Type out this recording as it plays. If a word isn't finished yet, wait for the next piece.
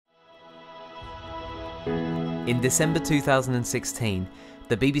In December 2016,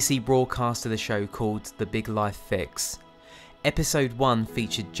 the BBC broadcasted a show called The Big Life Fix. Episode 1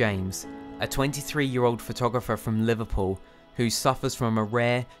 featured James, a 23-year-old photographer from Liverpool who suffers from a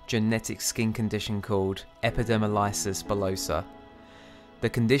rare genetic skin condition called Epidermolysis Bullosa. The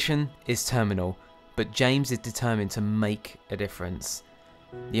condition is terminal, but James is determined to make a difference.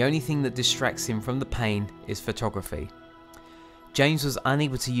 The only thing that distracts him from the pain is photography. James was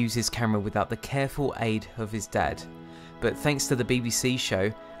unable to use his camera without the careful aid of his dad, but thanks to the BBC show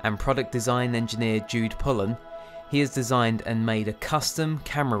and product design engineer Jude Pullen, he has designed and made a custom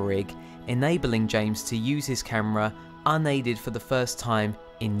camera rig enabling James to use his camera unaided for the first time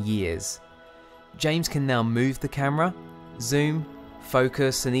in years. James can now move the camera, zoom,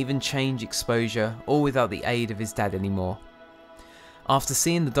 focus and even change exposure, all without the aid of his dad anymore. After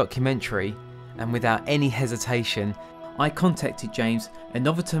seeing the documentary, and without any hesitation, I contacted James and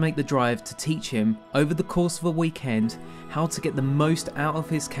offered to make the drive to teach him over the course of a weekend how to get the most out of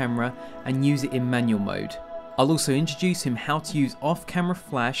his camera and use it in manual mode. I'll also introduce him how to use off-camera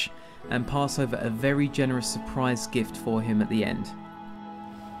flash and pass over a very generous surprise gift for him at the end.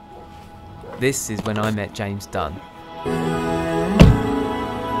 This is when I met James Dunn.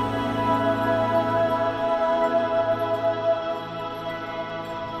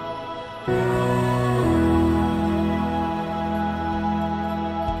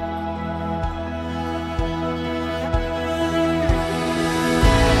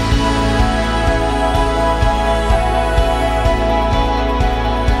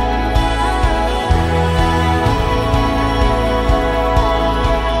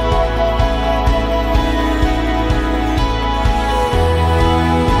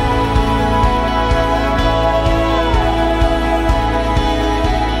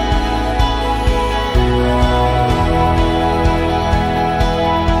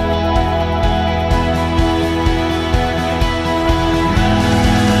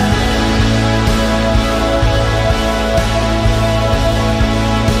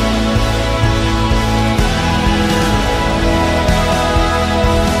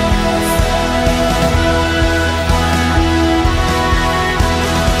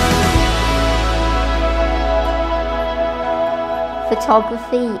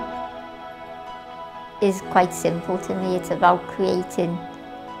 Photography is quite simple to me. It's about creating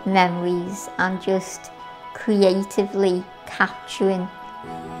memories and just creatively capturing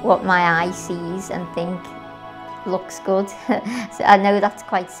what my eye sees and think looks good. So I know that's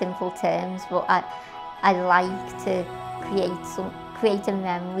quite simple terms, but I like to create a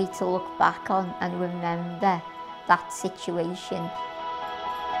memory to look back on and remember that situation.